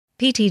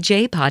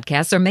PTJ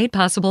podcasts are made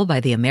possible by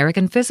the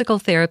American Physical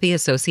Therapy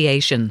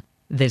Association.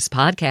 This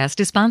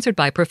podcast is sponsored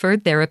by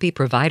Preferred Therapy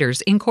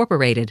Providers,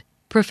 Incorporated.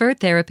 Preferred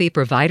Therapy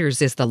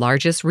Providers is the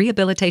largest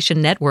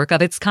rehabilitation network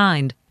of its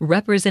kind,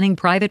 representing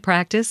private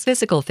practice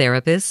physical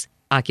therapists,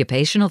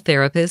 occupational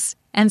therapists,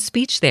 and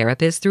speech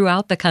therapists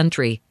throughout the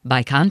country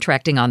by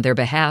contracting on their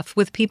behalf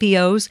with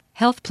PPOs,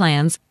 health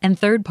plans, and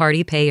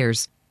third-party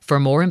payers. For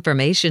more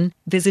information,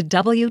 visit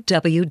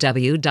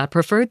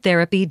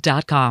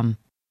www.preferredtherapy.com.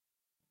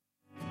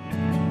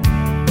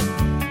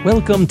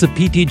 Welcome to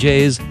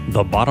PTJ's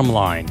The Bottom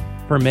Line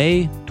for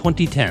May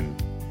 2010.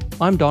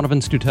 I'm Donovan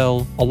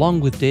Stutel,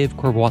 along with Dave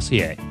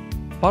Courvoisier.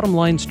 Bottom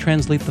lines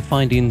translate the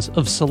findings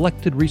of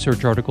selected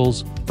research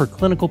articles for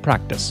clinical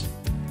practice.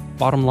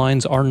 Bottom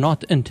lines are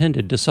not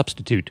intended to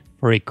substitute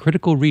for a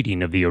critical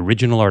reading of the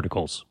original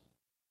articles.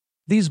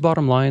 These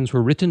bottom lines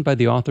were written by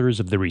the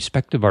authors of the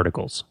respective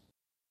articles.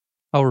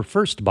 Our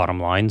first bottom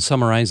line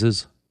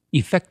summarizes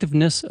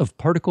effectiveness of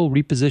particle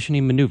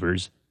repositioning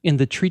maneuvers in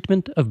the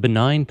treatment of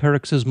benign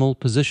paroxysmal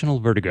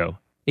positional vertigo,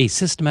 a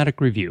systematic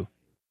review,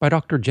 by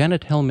Dr.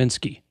 Janet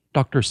Helminski,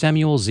 Dr.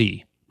 Samuel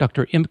Z.,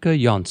 Dr. Imke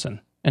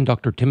Janssen, and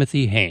Dr.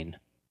 Timothy Hain.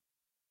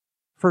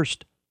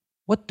 First,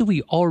 what do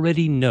we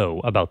already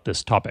know about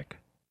this topic?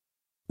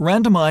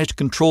 Randomized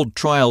controlled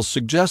trials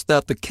suggest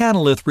that the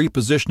Canalith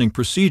repositioning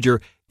procedure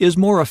is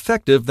more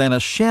effective than a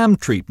sham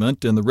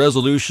treatment in the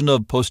resolution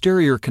of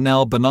posterior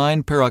canal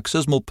benign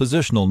paroxysmal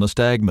positional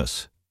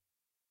nystagmus.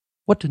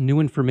 What new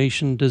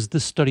information does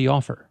this study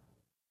offer?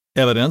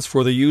 Evidence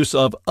for the use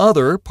of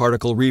other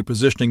particle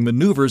repositioning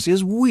maneuvers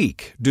is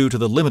weak due to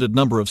the limited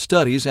number of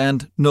studies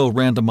and no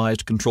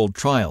randomized controlled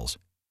trials.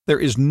 There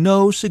is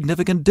no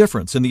significant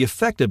difference in the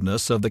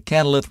effectiveness of the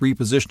Canalith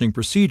repositioning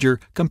procedure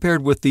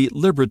compared with the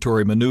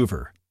liberatory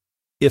maneuver.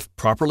 If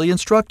properly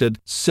instructed,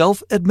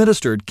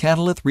 self-administered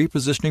Canalith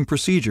repositioning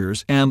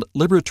procedures and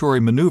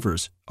liberatory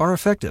maneuvers are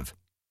effective.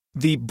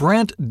 The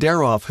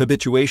Brandt-Daroff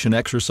habituation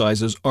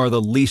exercises are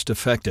the least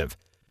effective.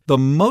 The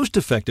most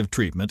effective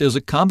treatment is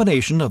a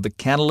combination of the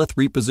Canalith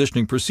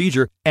repositioning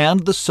procedure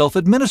and the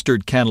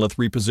self-administered Canalith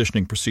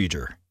repositioning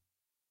procedure.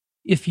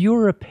 If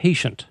you're a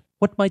patient,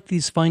 what might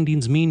these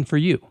findings mean for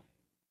you?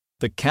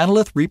 The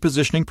Canalith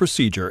repositioning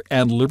procedure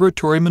and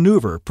liberatory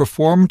maneuver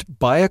performed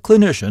by a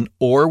clinician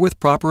or with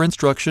proper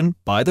instruction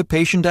by the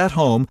patient at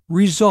home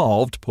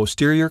resolved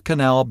posterior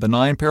canal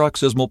benign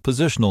paroxysmal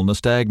positional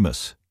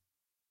nystagmus.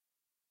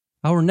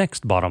 Our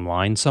next bottom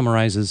line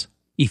summarizes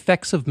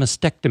effects of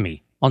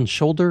mastectomy on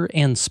shoulder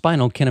and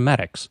spinal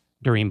kinematics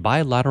during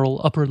bilateral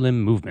upper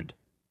limb movement,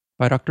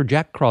 by Dr.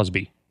 Jack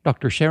Crosby,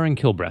 Dr. Sharon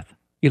Kilbreth,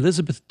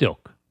 Elizabeth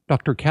Dilk,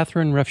 Dr.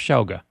 Catherine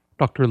Refshauga,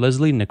 Dr.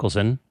 Leslie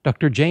Nicholson,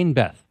 Dr. Jane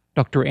Beth,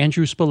 Dr.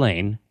 Andrew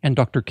Spillane, and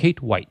Dr.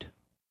 Kate White.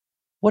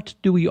 What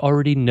do we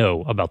already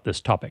know about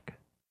this topic?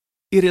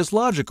 It is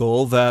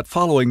logical that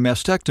following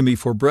mastectomy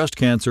for breast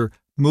cancer,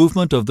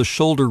 movement of the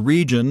shoulder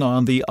region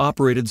on the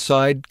operated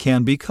side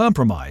can be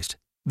compromised.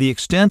 The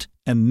extent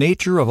and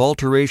nature of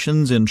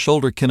alterations in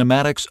shoulder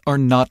kinematics are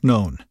not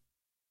known.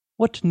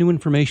 What new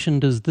information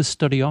does this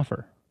study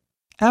offer?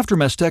 After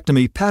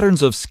mastectomy,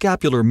 patterns of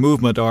scapular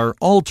movement are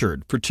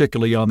altered,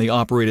 particularly on the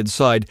operated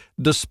side,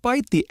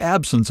 despite the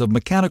absence of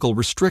mechanical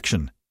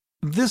restriction.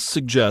 This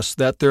suggests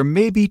that there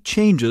may be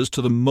changes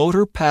to the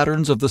motor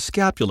patterns of the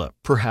scapula,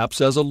 perhaps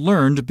as a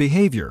learned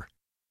behavior.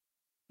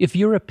 If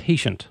you're a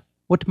patient,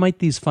 what might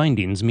these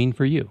findings mean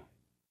for you?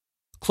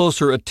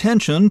 Closer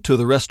attention to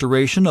the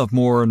restoration of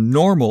more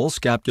normal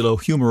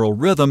scapulohumeral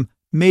rhythm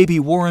may be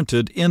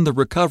warranted in the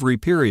recovery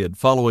period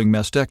following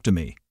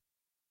mastectomy.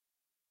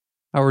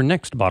 Our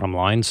next bottom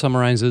line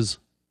summarizes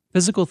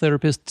physical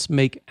therapists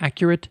make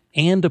accurate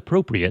and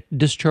appropriate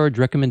discharge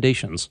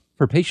recommendations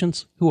for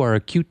patients who are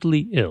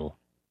acutely ill,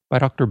 by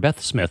Dr.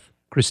 Beth Smith,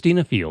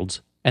 Christina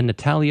Fields, and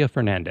Natalia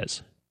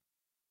Fernandez.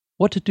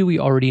 What do we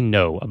already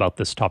know about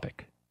this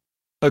topic?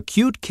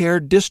 Acute care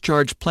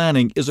discharge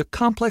planning is a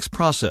complex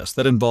process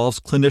that involves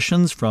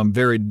clinicians from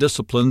varied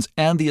disciplines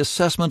and the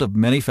assessment of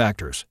many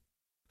factors.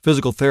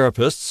 Physical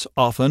therapists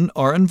often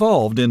are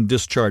involved in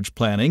discharge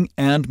planning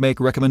and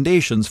make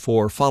recommendations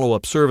for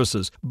follow-up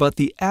services, but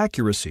the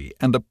accuracy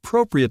and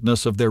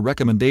appropriateness of their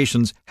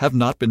recommendations have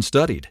not been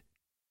studied.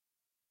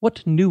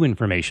 What new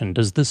information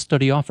does this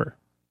study offer?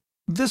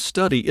 This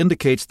study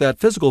indicates that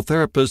physical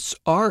therapists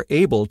are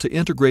able to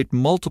integrate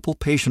multiple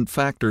patient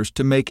factors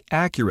to make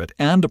accurate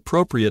and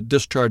appropriate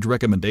discharge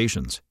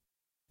recommendations.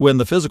 When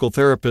the physical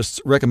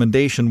therapist's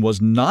recommendation was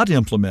not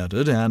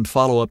implemented and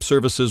follow-up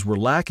services were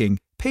lacking,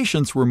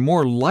 patients were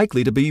more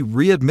likely to be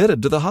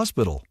readmitted to the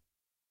hospital.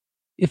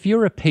 If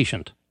you're a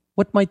patient,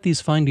 what might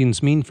these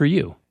findings mean for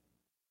you?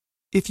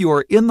 If you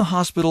are in the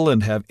hospital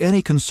and have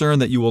any concern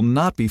that you will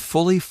not be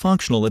fully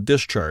functional at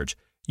discharge,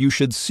 you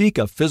should seek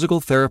a physical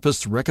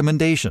therapist's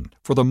recommendation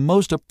for the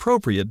most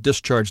appropriate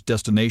discharge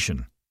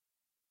destination.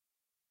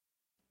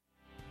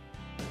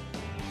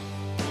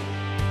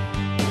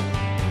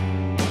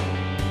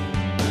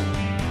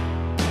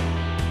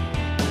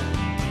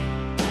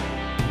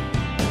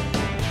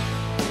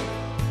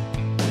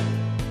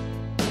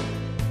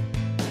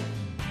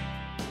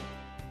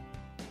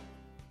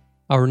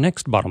 Our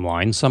next bottom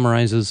line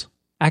summarizes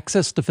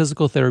access to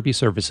physical therapy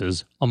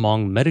services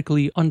among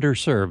medically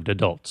underserved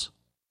adults,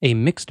 a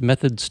mixed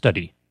method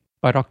study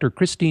by Dr.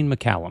 Christine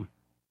McCallum.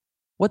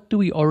 What do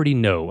we already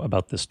know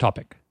about this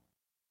topic?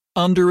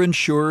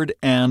 Underinsured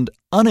and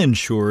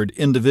uninsured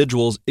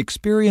individuals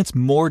experience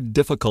more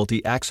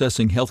difficulty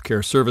accessing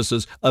healthcare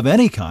services of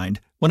any kind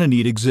when a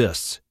need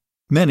exists.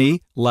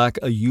 Many lack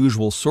a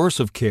usual source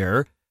of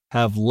care,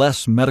 have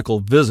less medical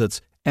visits,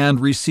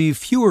 and receive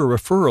fewer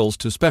referrals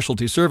to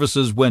specialty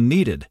services when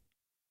needed.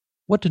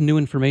 What new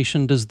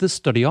information does this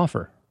study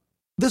offer?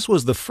 This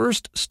was the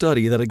first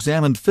study that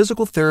examined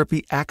physical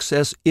therapy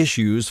access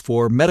issues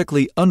for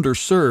medically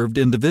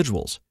underserved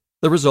individuals.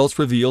 The results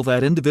reveal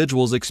that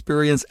individuals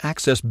experience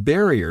access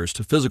barriers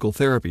to physical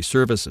therapy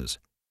services.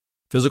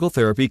 Physical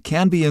therapy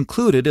can be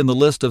included in the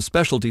list of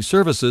specialty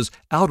services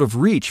out of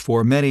reach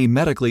for many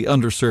medically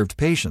underserved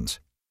patients.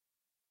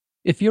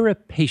 If you're a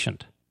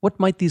patient,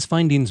 what might these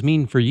findings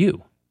mean for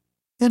you?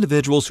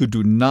 Individuals who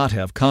do not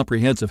have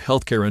comprehensive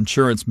healthcare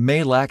insurance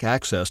may lack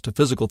access to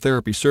physical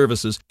therapy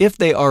services if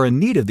they are in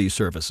need of these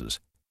services.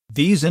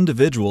 These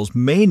individuals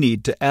may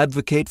need to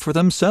advocate for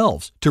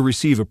themselves to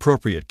receive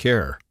appropriate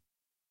care.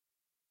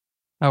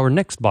 Our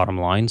next bottom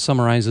line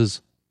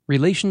summarizes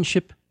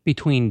relationship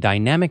between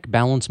dynamic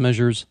balance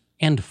measures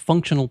and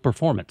functional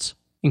performance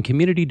in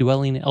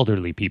community-dwelling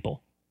elderly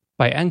people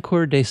by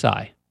Ankur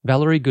Desai,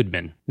 Valerie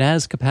Goodman,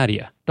 Naz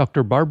Kapadia,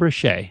 Dr. Barbara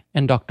Shea,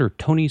 and Dr.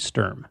 Tony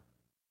Sturm.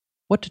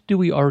 What do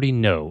we already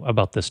know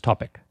about this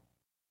topic?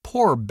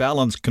 Poor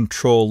balance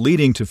control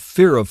leading to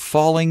fear of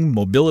falling,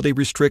 mobility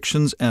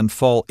restrictions, and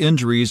fall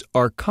injuries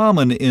are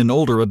common in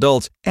older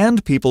adults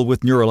and people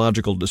with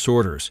neurological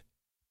disorders.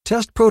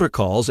 Test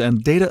protocols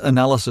and data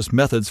analysis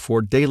methods for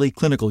daily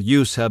clinical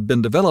use have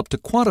been developed to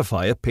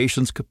quantify a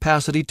patient's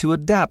capacity to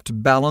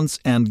adapt balance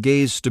and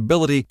gaze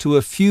stability to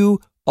a few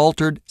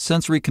altered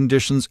sensory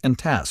conditions and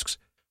tasks.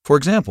 For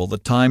example, the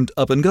timed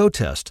up-and-go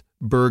test,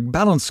 Berg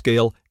Balance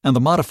Scale, and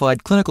the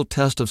modified clinical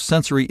test of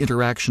sensory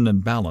interaction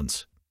and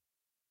balance.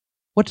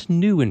 What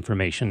new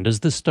information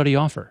does this study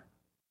offer?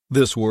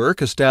 This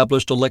work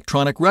established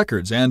electronic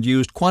records and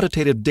used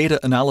quantitative data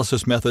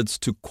analysis methods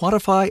to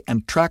quantify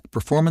and track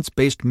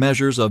performance-based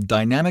measures of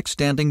dynamic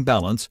standing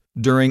balance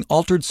during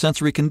altered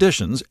sensory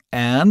conditions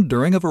and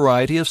during a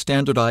variety of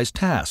standardized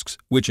tasks,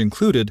 which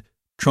included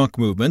trunk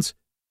movements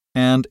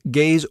and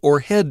gaze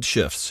or head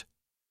shifts.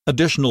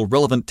 Additional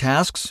relevant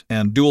tasks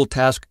and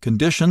dual-task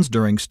conditions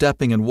during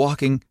stepping and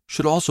walking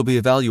should also be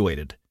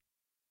evaluated.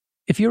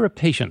 If you're a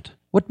patient,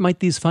 what might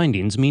these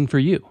findings mean for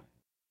you?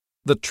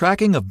 The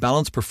tracking of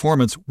balance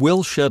performance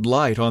will shed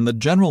light on the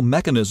general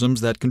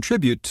mechanisms that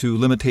contribute to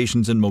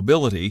limitations in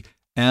mobility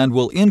and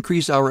will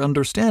increase our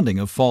understanding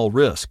of fall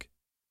risk.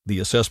 The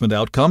assessment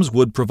outcomes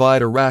would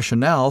provide a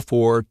rationale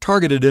for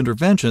targeted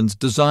interventions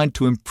designed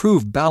to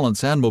improve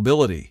balance and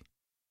mobility.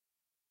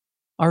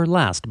 Our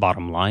last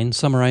bottom line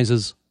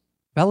summarizes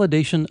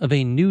validation of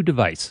a new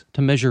device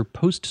to measure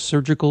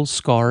post-surgical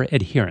scar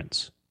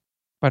adherence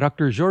by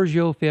Dr.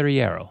 Giorgio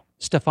Ferriero,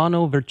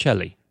 Stefano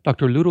Vercelli,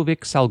 Dr.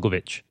 Ludovic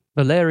Salgovic,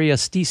 Valeria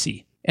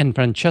Stisi, and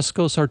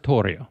Francesco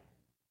Sartorio.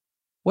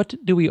 What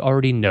do we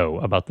already know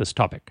about this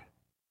topic?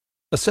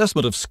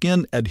 Assessment of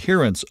skin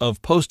adherence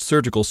of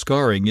post-surgical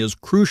scarring is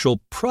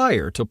crucial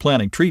prior to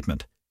planning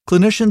treatment.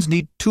 Clinicians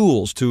need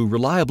tools to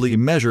reliably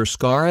measure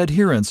scar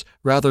adherence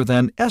rather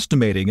than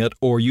estimating it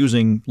or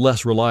using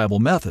less reliable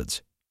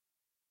methods.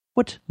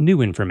 What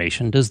new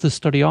information does this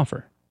study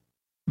offer?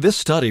 This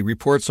study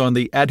reports on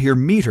the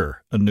AdhereMeter,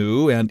 a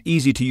new and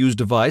easy-to-use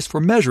device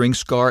for measuring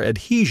scar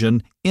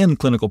adhesion in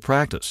clinical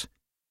practice.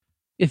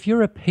 If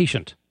you're a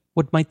patient,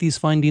 what might these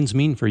findings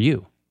mean for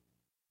you?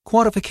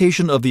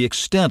 Quantification of the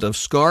extent of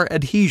scar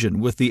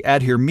adhesion with the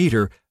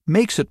AdhereMeter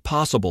makes it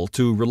possible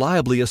to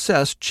reliably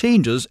assess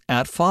changes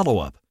at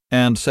follow-up,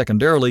 and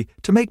secondarily,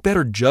 to make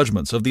better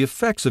judgments of the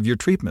effects of your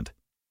treatment.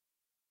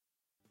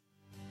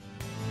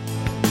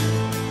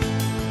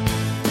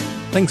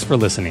 Thanks for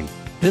listening.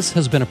 This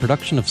has been a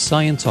production of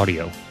Science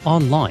Audio,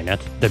 online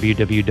at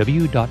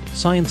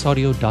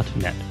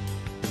www.scienceaudio.net.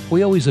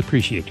 We always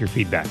appreciate your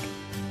feedback.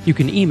 You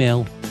can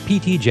email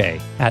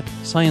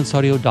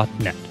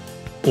ptj@scienceaudio.net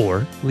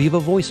or leave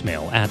a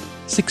voicemail at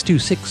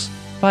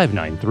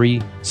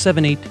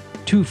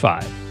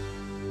 626-593-7825.